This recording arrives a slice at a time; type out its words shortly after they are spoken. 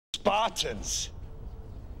Spartans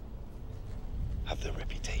have the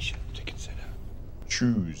reputation to consider.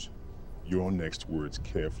 Choose your next words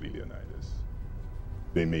carefully, Leonidas.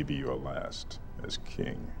 They may be your last as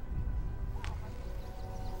king.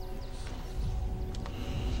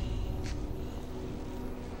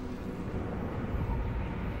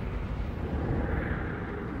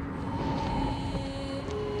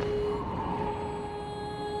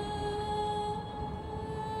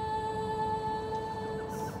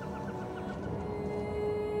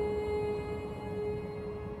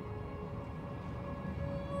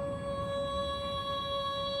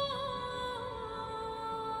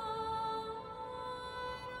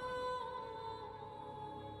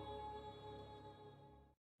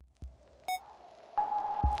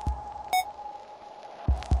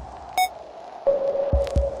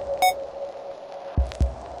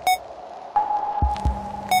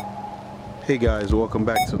 Hey guys, welcome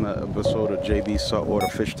back to another episode of JB Saltwater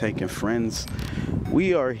Fish Tank and Friends.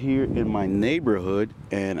 We are here in my neighborhood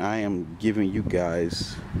and I am giving you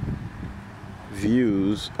guys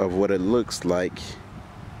views of what it looks like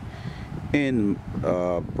in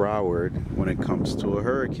Broward when it comes to a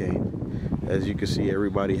hurricane. As you can see,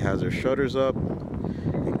 everybody has their shutters up,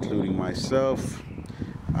 including myself.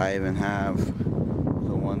 I even have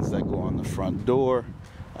the ones that go on the front door.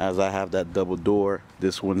 As I have that double door,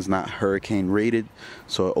 this one's not hurricane rated,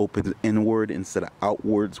 so it opens inward instead of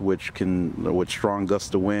outwards, which can, with strong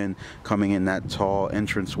gusts of wind coming in that tall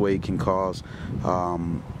entranceway, can cause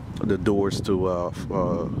the doors to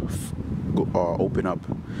open up.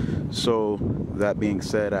 So that being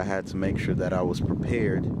said, I had to make sure that I was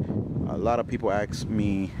prepared. A lot of people ask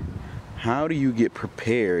me, how do you get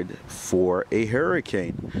prepared for a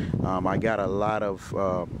hurricane? I got a lot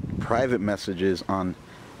of private messages on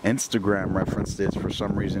Instagram referenced this. For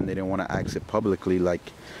some reason they didn't want to ask it publicly, like,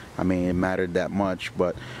 I mean, it mattered that much.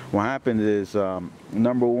 But what happened is,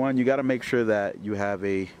 number one, you got to make sure that you have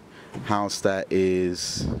a house that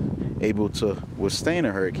is able to withstand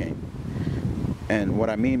a hurricane. And what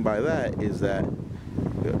I mean by that is that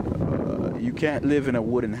you can't live in a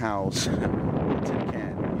wooden house with a tin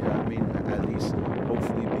can, you know what I mean? At least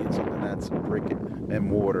hopefully being something that's brick and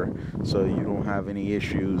mortar, so you don't have any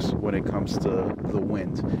issues when it comes to the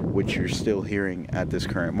wind, which you're still hearing at this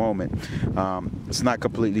current moment. It's not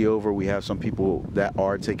completely over. We have some people that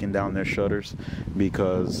are taking down their shutters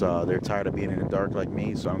because they're tired of being in the dark like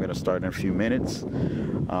me, so I'm going to start in a few minutes.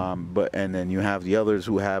 And then you have the others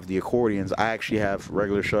who have the accordions. I actually have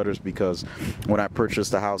regular shutters because when I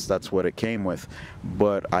purchased the house, that's what it came with.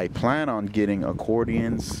 But I plan on getting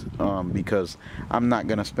accordions because I'm not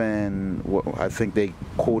going to spend, I think they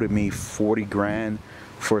quoted me 40 grand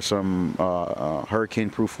for some hurricane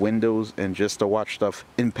proof windows, and just to watch stuff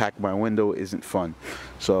impact my window isn't fun.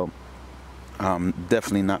 So I'm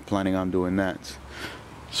definitely not planning on doing that.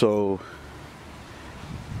 So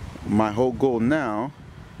my whole goal now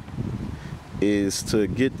is to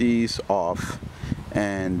get these off,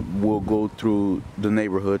 and we'll go through the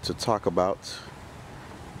neighborhood to talk about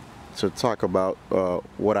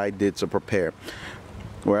what I did to prepare.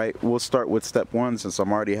 All right, we'll start with step one since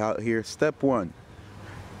I'm already out here. Step one,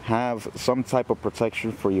 have some type of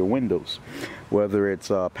protection for your windows, whether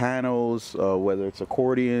it's panels, whether it's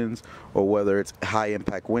accordions, or whether it's high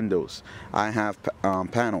impact windows. I have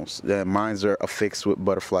panels. Mine are affixed with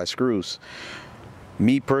butterfly screws.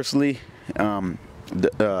 Me personally, I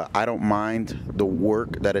don't mind the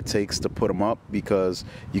work that it takes to put them up, because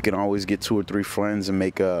you can always get 2 or 3 friends and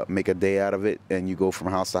make a day out of it, and you go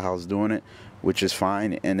from house to house doing it, which is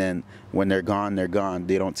fine. And then when they're gone, they're gone.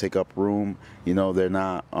 They don't take up room. You know, they're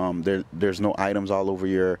not there's no items all over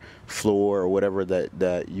your floor or whatever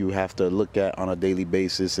that you have to look at on a daily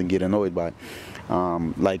basis and get annoyed by.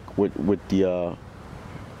 Like with the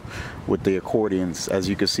accordions, as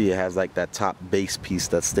you can see, it has like that top base piece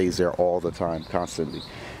that stays there all the time, constantly.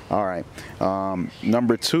 All right,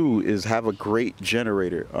 number 2 is have a great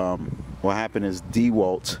generator. What happened is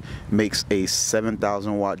DeWalt makes a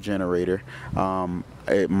 7,000 watt generator.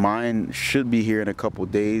 Mine should be here in a couple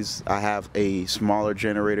days. I have a smaller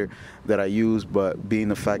generator that I use, but being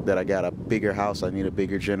the fact that I got a bigger house, I need a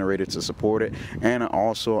bigger generator to support it. And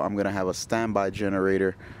also I'm gonna have a standby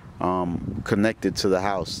generator connected to the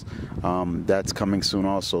house. That's coming soon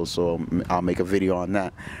also, so I'll make a video on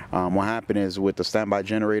that. What happened is, with the standby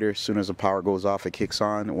generator, as soon as the power goes off, it kicks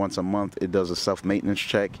on. Once a month it does a self-maintenance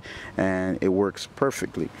check and it works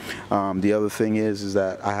perfectly. The other thing is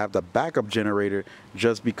that I have the backup generator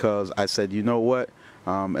just because I said, you know what,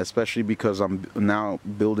 especially because I'm now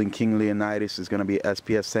building King Leonidas, is going to be an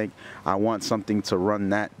S.P.S tank. I want something to run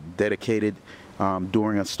that dedicated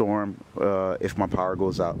during a storm if my power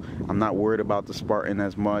goes out. I'm not worried about the Spartan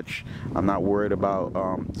as much. I'm not worried about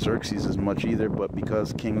Xerxes as much either, but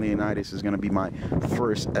because King Leonidas is going to be my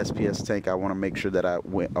first SPS tank, I want to make sure that I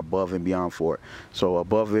went above and beyond for it. So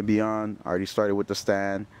above and beyond, I already started with the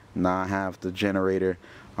stand. Now I have the generator.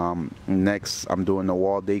 Next, I'm doing the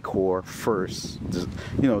wall decor first,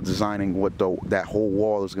 designing what that whole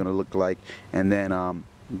wall is going to look like, and then I'm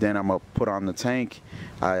gonna put on the tank.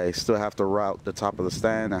 I still have to route the top of the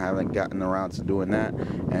stand. I haven't gotten around to doing that,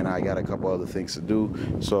 and I got a couple other things to do.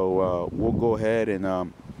 So we'll go ahead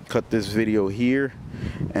and cut this video here,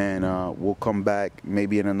 and we'll come back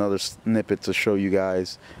maybe in another snippet to show you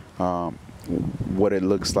guys what it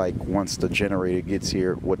looks like once the generator gets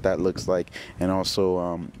here, what that looks like. And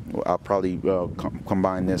also I'll probably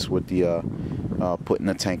combine this with the putting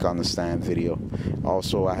the tank on the stand video.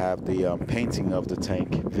 Also, I have the painting of the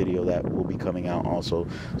tank video that will be coming out also,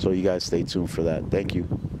 so you guys stay tuned for that. Thank you.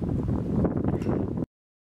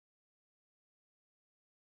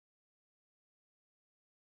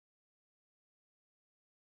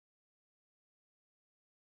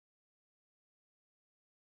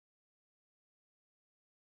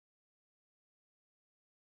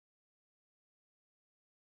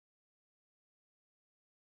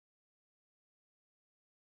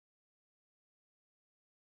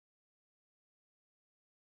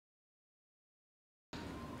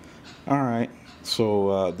 Alright,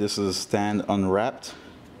 so this is stand unwrapped.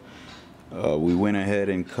 We went ahead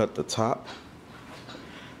and cut the top.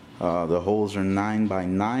 The holes are 9 by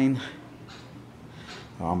 9.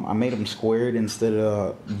 I made them squared instead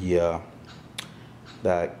of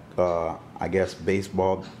that I guess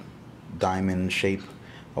baseball diamond shape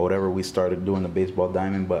or whatever we started doing, the baseball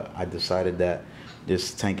diamond, but I decided that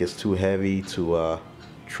this tank is too heavy to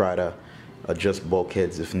try to adjust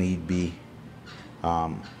bulkheads if need be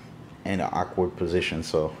in an awkward position.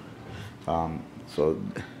 So so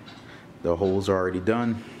the holes are already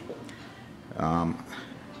done. I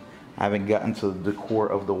haven't gotten to the core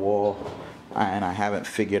of the wall, and I haven't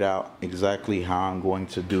figured out exactly how I'm going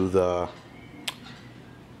to do the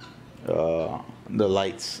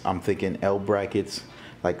lights. I'm thinking L brackets,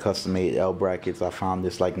 like custom made L brackets. I found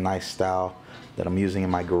this like nice style that I'm using in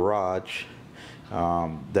my garage,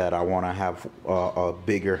 that I want to have a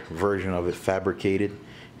bigger version of it fabricated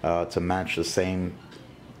to match the same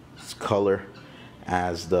color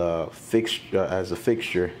as the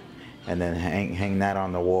fixture, and then hang that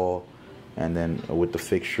on the wall, and then with the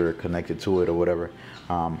fixture connected to it or whatever.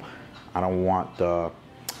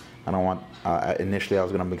 Initially I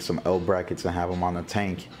was gonna make some L brackets and have them on the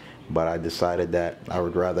tank, but I decided that I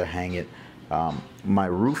would rather hang it. My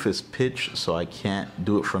roof is pitched, so I can't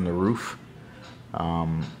do it from the roof.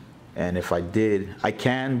 And if I did, I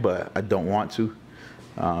can, but I don't want to,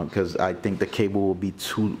 because I think the cable will be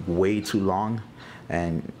way too long.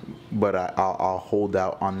 But I'll hold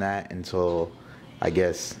out on that until I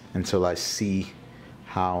see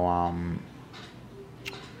how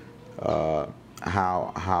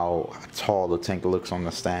tall the tank looks on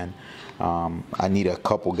the stand. I need a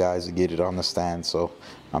couple guys to get it on the stand, so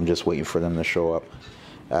I'm just waiting for them to show up.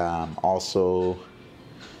 Also,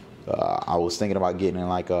 I was thinking about getting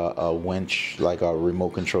like a winch, like a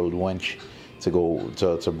remote controlled winch,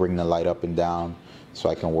 to bring the light up and down so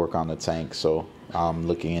I can work on the tank. So I'm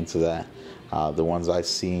looking into that. The ones I've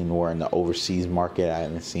seen were in the overseas market. I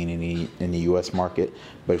haven't seen any in the US market,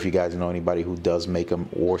 but if you guys know anybody who does make them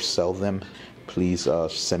or sell them, please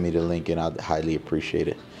send me the link, and I'd highly appreciate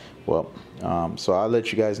it. Well, so I'll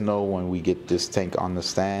let you guys know when we get this tank on the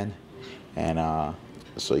stand, and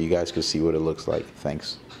so you guys can see what it looks like.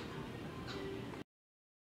 Thanks.